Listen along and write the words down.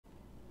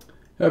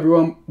Hey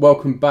everyone,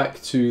 welcome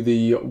back to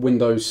the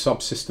Windows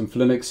Subsystem for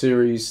Linux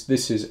series.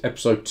 This is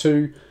episode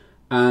 2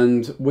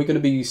 and we're going to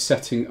be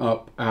setting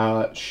up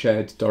our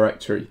shared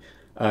directory.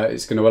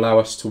 It's going to allow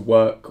us to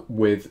work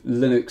with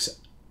Linux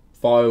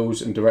files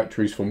and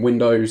directories from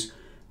Windows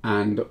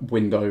and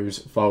Windows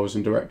files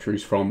and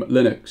directories from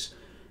Linux.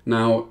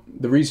 Now,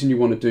 the reason you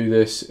want to do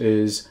this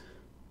is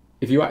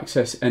if you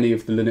access any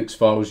of the Linux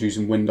files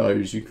using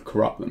Windows, you can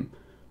corrupt them,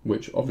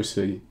 which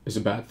obviously is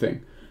a bad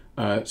thing.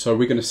 So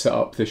we're going to set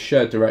up this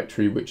shared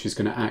directory, which is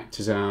going to act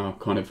as our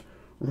kind of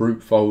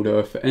root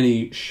folder for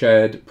any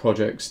shared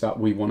projects that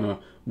we want to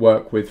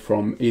work with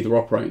from either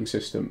operating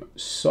system.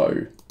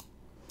 So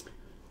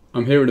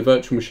I'm here in a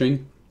virtual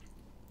machine.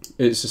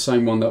 It's the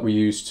same one that we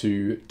use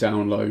to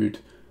download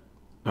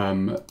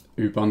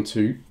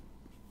Ubuntu.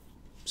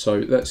 So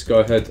let's go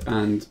ahead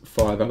and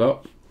fire that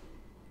up.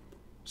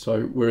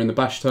 So we're in the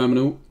bash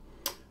terminal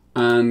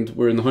and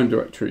we're in the home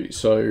directory.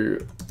 So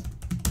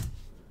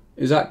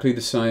exactly the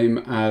same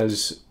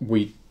as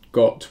we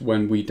got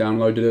when we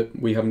downloaded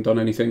it. We haven't done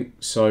anything,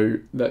 so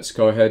let's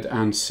go ahead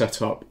and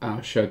set up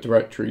our shared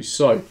directory.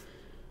 So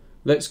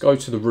let's go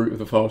to the root of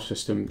the file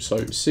system.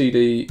 So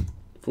cd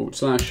 /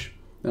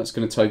 that's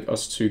going to take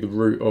us to the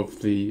root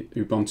of the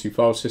Ubuntu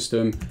file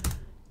system.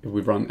 If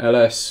we run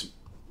ls,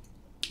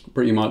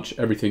 pretty much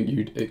everything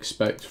you'd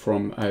expect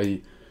from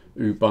a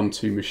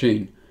Ubuntu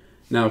machine.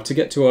 Now, to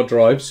get to our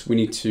drives, we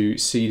need to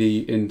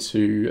cd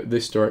into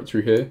this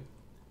directory here,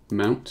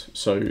 mount,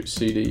 so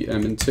cd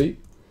m&t,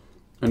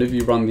 and if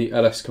you run the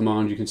ls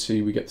command, you can see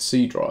we get the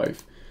C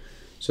drive.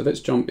 So let's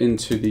jump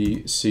into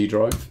the C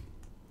drive,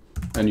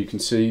 and you can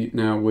see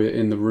now we're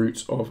in the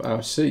root of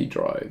our C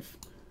drive.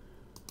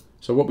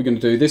 So what we're going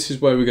to do, this is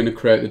where we're going to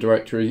create the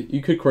directory.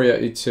 You could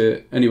create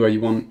it anywhere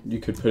you want. You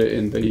could put it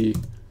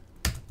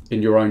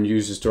in your own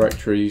user's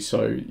directory.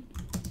 So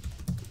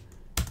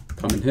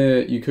come in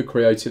here, you could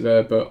create it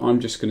there, but I'm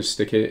just going to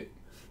stick it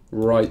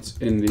right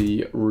in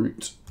the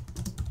root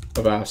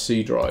of our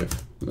C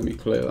drive. Let me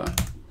clear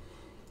that.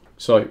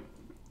 So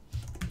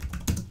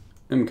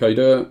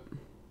mkdir,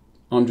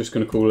 I'm just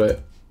going to call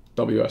it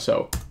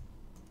WSL.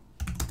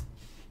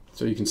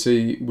 So you can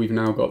see we've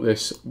now got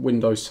this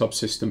Windows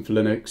Subsystem for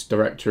Linux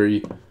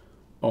directory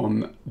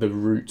on the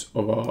root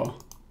of our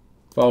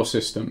file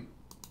system,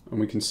 and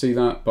we can see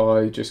that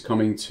by just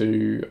coming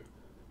to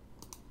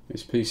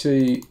this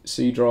PC,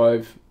 C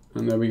drive,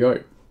 and there we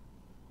go.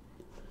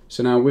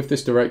 So now with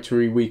this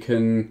directory we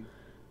can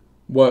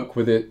work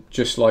with it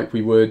just like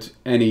we would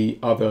any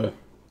other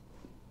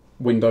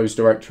Windows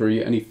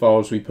directory. Any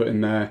files we put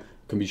in there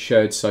can be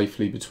shared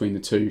safely between the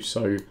two,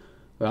 so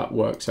that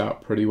works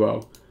out pretty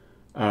well.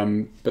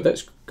 But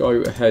let's go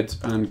ahead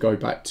and go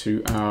back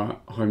to our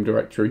home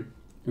directory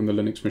in the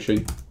Linux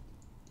machine,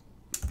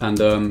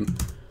 and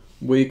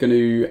we're going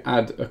to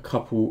add a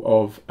couple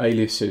of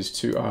aliases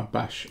to our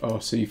bash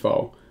rc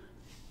file.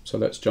 So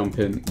let's jump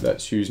in,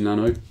 let's use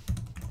nano.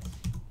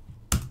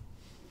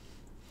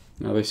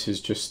 Now this is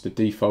just the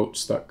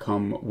defaults that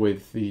come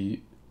with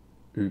the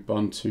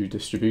Ubuntu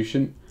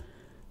distribution.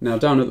 Now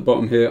down at the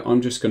bottom here,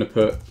 I'm just going to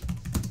put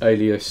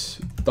alias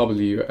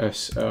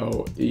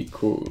WSL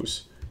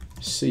equals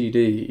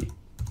CD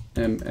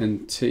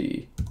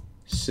MNT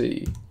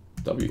C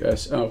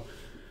WSL.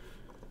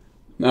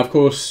 Now of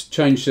course,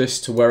 change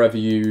this to wherever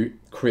you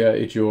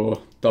created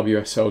your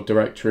WSL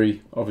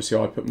directory. Obviously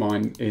I put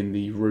mine in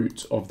the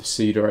root of the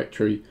C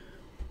directory.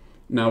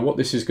 Now what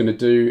this is going to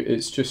do,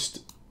 it's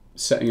just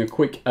setting a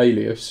quick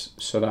alias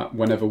so that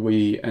whenever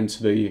we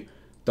enter the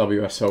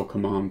WSL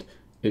command,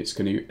 it's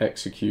going to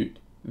execute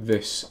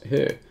this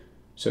here.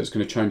 So it's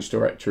going to change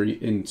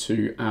directory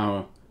into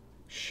our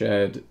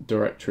shared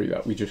directory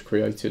that we just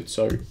created.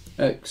 So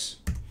X,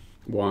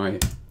 Y,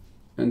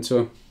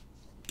 enter.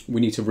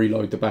 We need to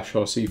reload the bash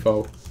rc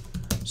file.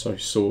 So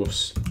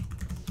source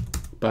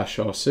bash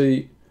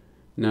rc.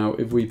 Now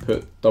if we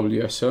put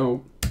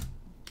WSL,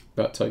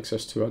 that takes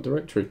us to our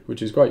directory,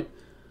 which is great.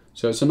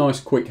 So it's a nice,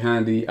 quick,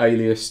 handy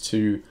alias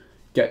to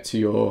get to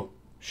your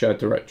shared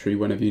directory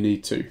whenever you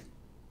need to.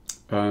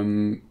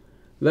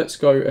 Let's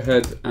go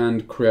ahead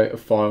and create a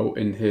file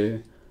in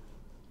here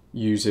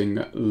using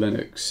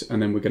Linux,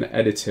 and then we're going to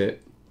edit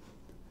it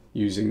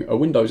using a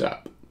Windows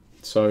app.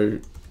 So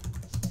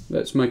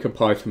let's make a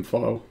Python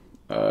file,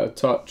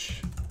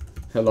 touch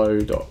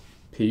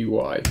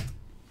hello.py.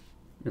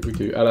 If we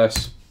do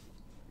ls,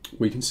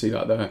 we can see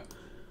that there.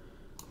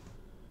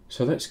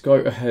 So let's go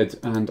ahead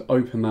and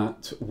open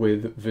that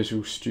with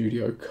Visual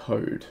Studio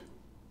Code.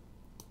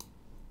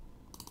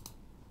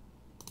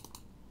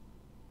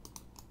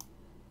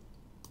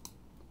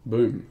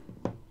 Boom.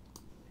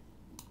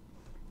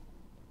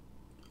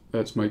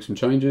 Let's make some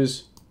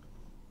changes.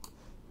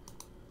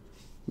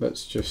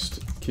 Let's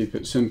just keep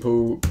it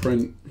simple.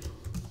 Print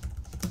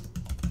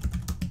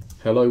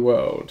hello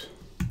world.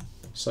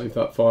 Save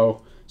that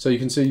file. So you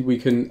can see we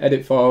can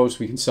edit files,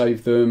 we can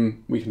save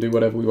them, we can do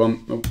whatever we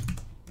want. Oh.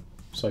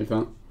 Save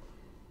that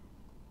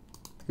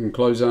and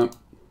close that,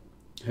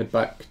 head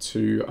back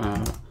to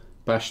our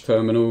bash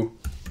terminal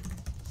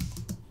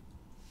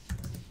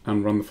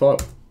and run the file.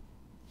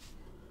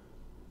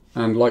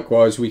 And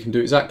likewise, we can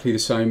do exactly the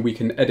same. We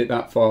can edit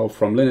that file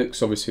from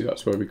Linux. Obviously,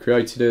 that's where we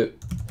created it.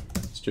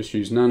 Let's just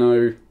use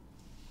nano.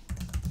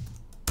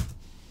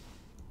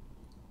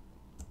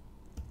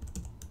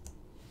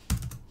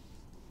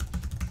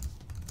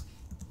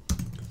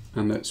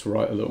 And let's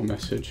write a little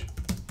message.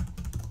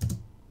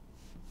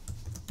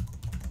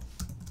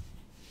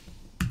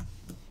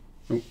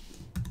 Oh.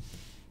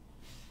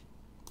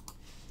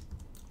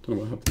 Don't know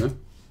what happened there.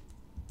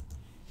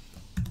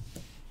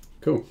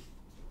 Cool.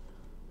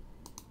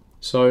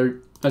 So,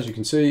 as you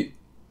can see,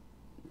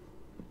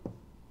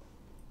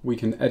 we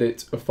can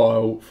edit a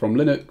file from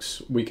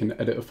Linux, we can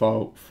edit a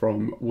file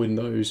from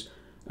Windows,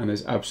 and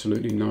there's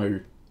absolutely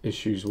no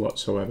issues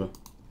whatsoever.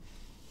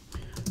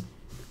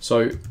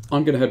 So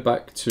I'm going to head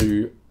back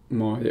to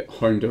my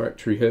home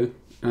directory here,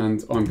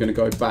 and I'm going to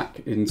go back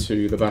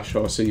into the bash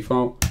RC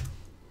file.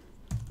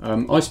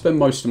 I spend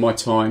most of my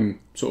time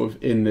sort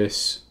of in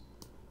this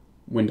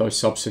Windows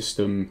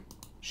subsystem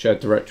shared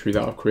directory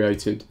that I've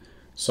created.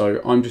 So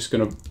I'm just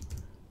going to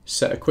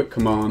set a quick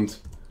command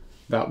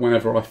that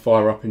whenever I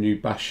fire up a new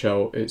bash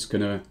shell, it's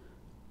going to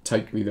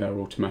take me there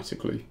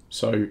automatically.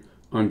 So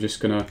I'm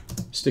just going to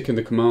stick in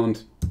the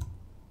command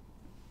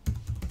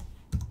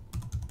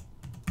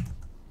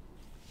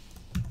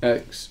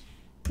X,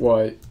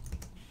 Y,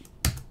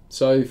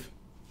 save.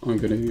 I'm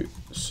going to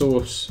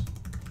source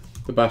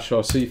the bash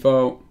RC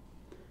file,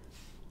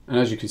 and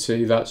as you can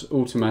see, that's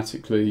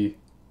automatically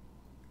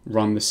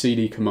run the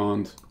cd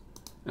command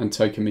and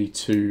taken me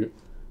to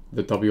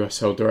the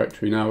WSL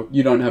directory. Now,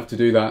 you don't have to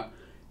do that.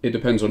 It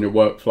depends on your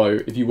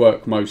workflow. If you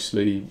work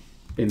mostly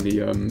in the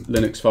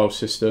Linux file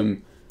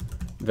system,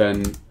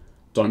 then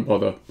don't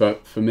bother.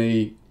 But for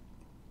me,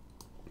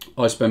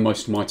 I spend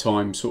most of my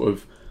time sort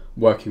of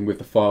working with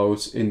the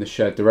files in the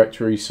shared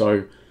directory,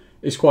 so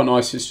it's quite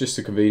nice. It's just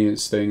a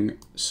convenience thing,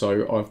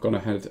 so I've gone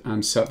ahead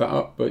and set that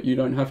up, but you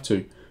don't have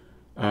to.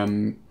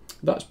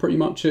 That's pretty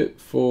much it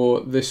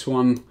for this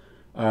one.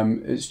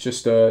 It's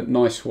just a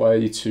nice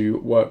way to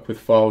work with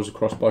files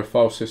across both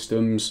file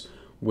systems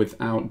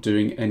without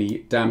doing any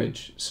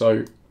damage.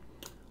 So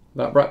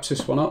that wraps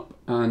this one up,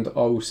 and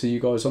I will see you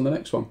guys on the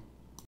next one.